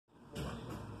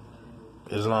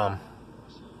Islam.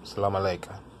 Salam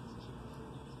alaikum.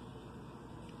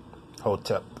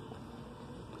 Hotep.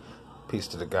 Peace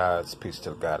to the gods, peace to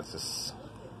the goddesses.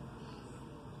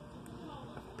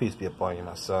 Peace be upon you,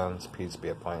 my sons. Peace be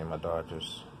upon you, my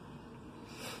daughters.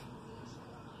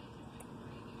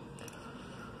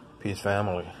 Peace,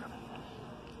 family.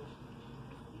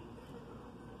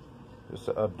 Just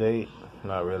an update.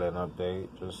 Not really an update.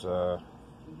 Just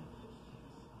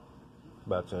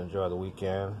about to enjoy the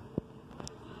weekend.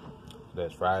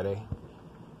 Today's Friday.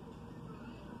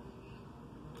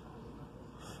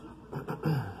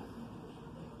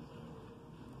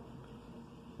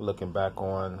 Looking back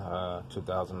on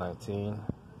 2019,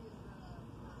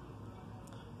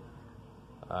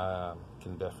 I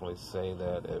can definitely say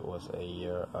that it was a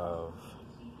year of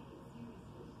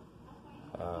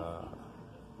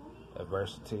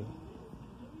adversity,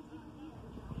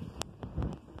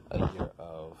 a year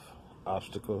of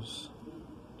obstacles,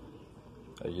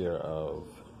 a year of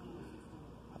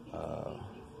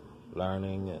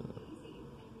learning and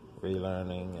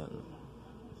relearning and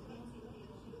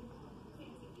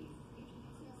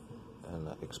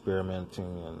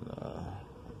experimenting and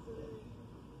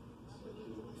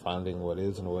finding what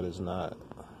is and what is not.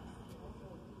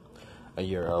 A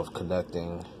year of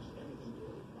connecting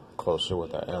closer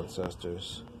with our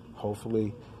ancestors,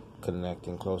 hopefully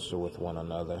connecting closer with one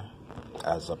another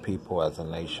as a people, as a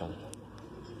nation.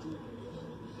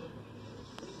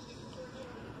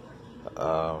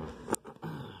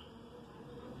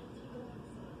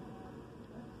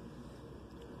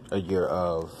 A year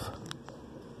of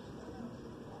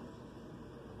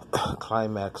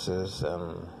climaxes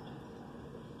and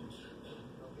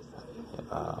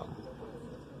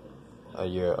a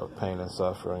year of pain and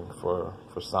suffering for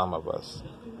some of us.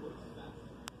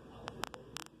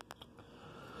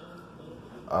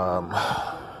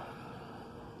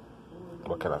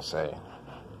 What can I say?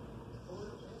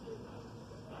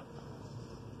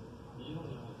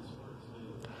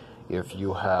 If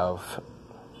you have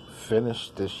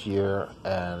finished this year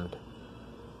and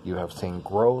you have seen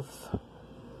growth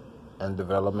and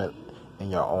development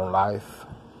in your own life,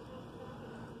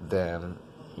 then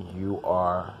you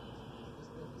are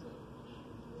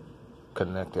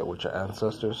connected with your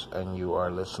ancestors and you are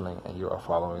listening and you are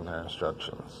following their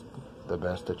instructions the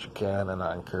best that you can, and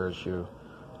I encourage you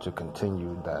to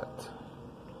continue that.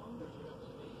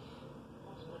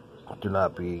 Do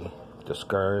not be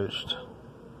discouraged.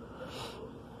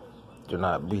 Do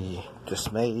not be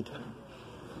dismayed.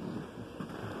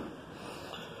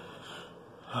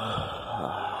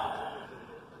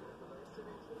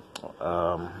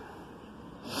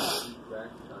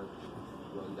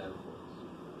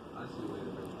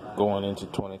 Going into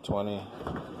 2020,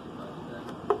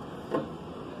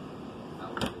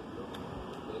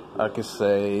 I could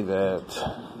say that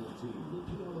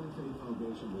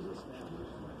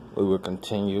we will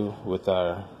continue with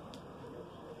our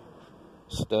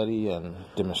study and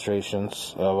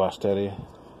demonstrations of our study.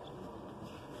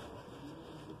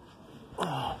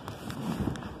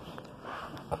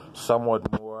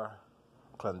 Somewhat more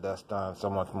clandestine,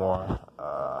 somewhat more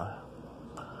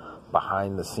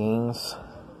behind the scenes.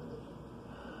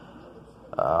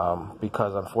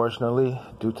 Because unfortunately,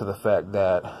 due to the fact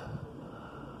that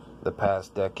the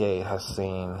past decade has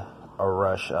seen a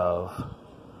rush of,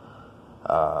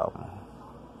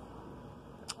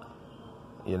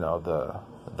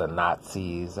 the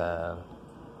Nazis and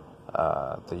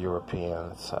the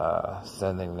Europeans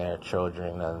sending their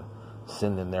children and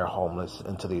sending their homeless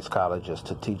into these colleges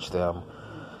to teach them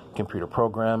computer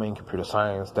programming, computer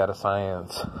science, data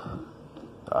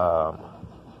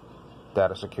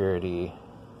security.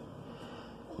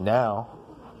 Now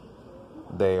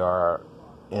they are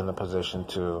in a position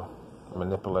to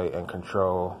manipulate and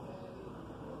control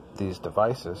these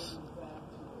devices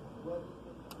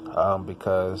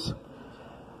because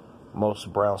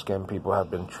most brown-skinned people have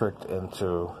been tricked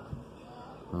into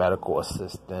medical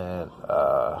assistant,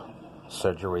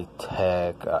 surgery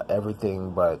tech,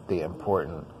 everything but the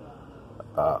important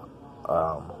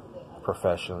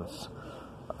professions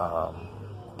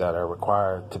that are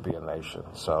required to be a nation.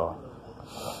 So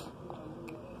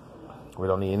we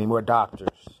don't need any more doctors,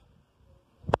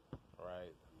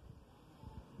 right?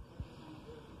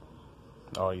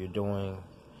 All you're doing,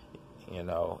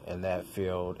 in that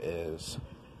field is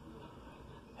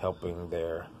helping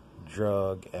their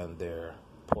drug and their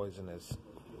poisonous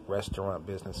restaurant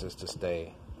businesses to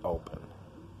stay open.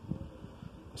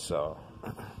 So,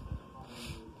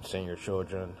 send your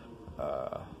children.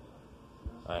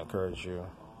 I encourage you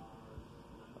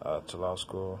to law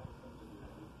school,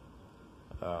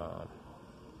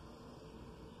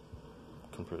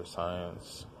 computer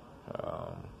science,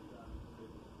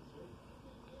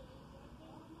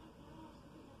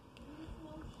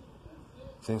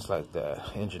 Things like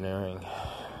that, engineering,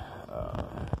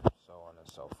 so on and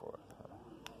so forth.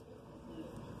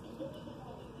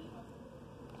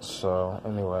 So,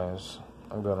 anyways,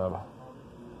 I'm gonna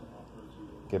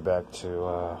get back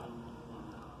to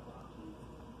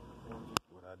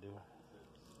what I do.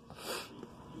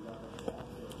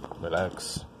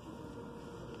 Relax,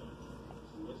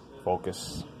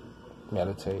 focus,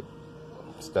 meditate,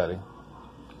 study,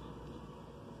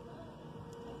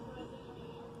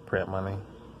 print money.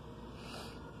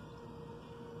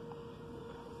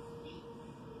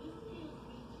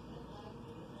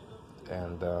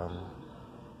 And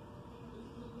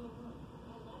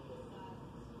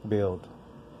build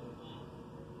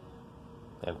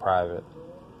in private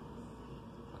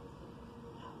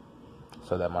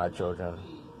so that my children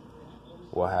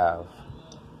will have,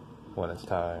 when it's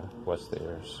time, what's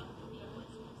theirs.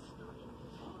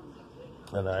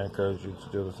 And I encourage you to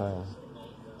do the same.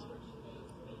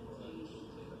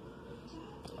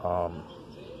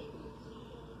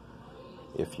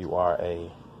 If you are a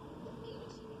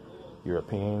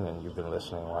European and you've been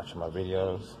listening and watching my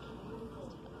videos,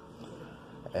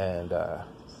 and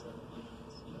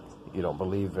you don't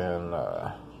believe in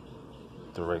the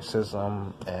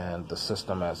racism and the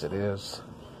system as it is,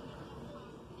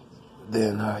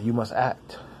 then you must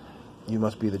act. You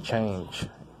must be the change.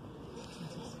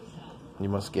 You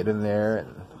must get in there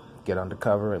and get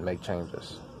undercover and make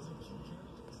changes.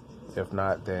 If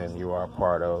not, then you are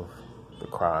part of the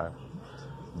crime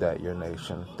that your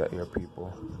nation, that your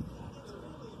people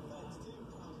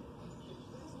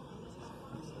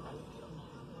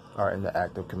are in the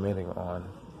act of committing on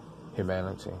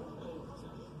humanity.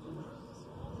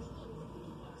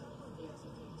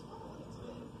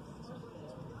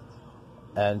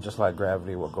 And just like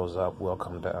gravity, what goes up will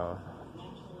come down.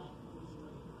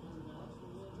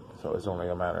 So it's only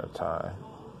a matter of time.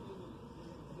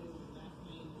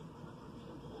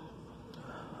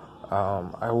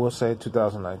 I will say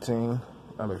 2019,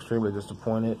 I'm extremely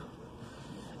disappointed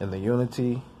in the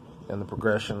unity and the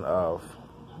progression of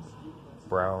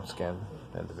brown-skinned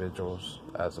individuals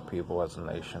as a people, as a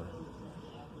nation.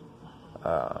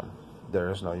 There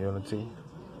is no unity.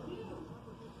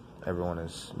 Everyone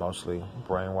is mostly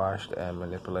brainwashed and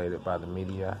manipulated by the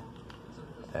media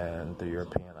and the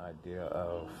European idea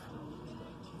of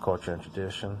culture and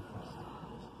tradition.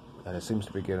 And it seems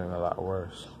to be getting a lot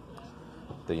worse.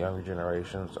 The younger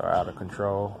generations are out of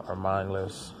control, are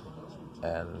mindless,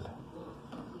 and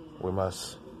we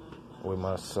must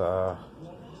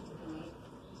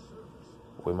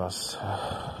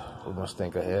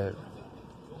think ahead.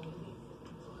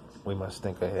 We must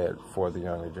think ahead for the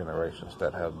younger generations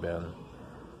that have been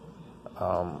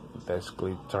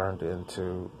basically turned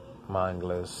into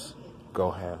mindless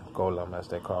golem, as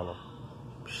they call them,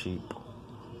 sheep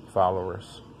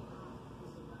followers.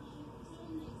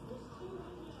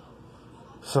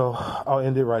 So I'll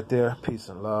end it right there. Peace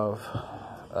and love.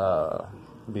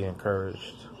 Be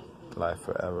encouraged. Life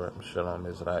forever. Shalom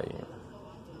Israel.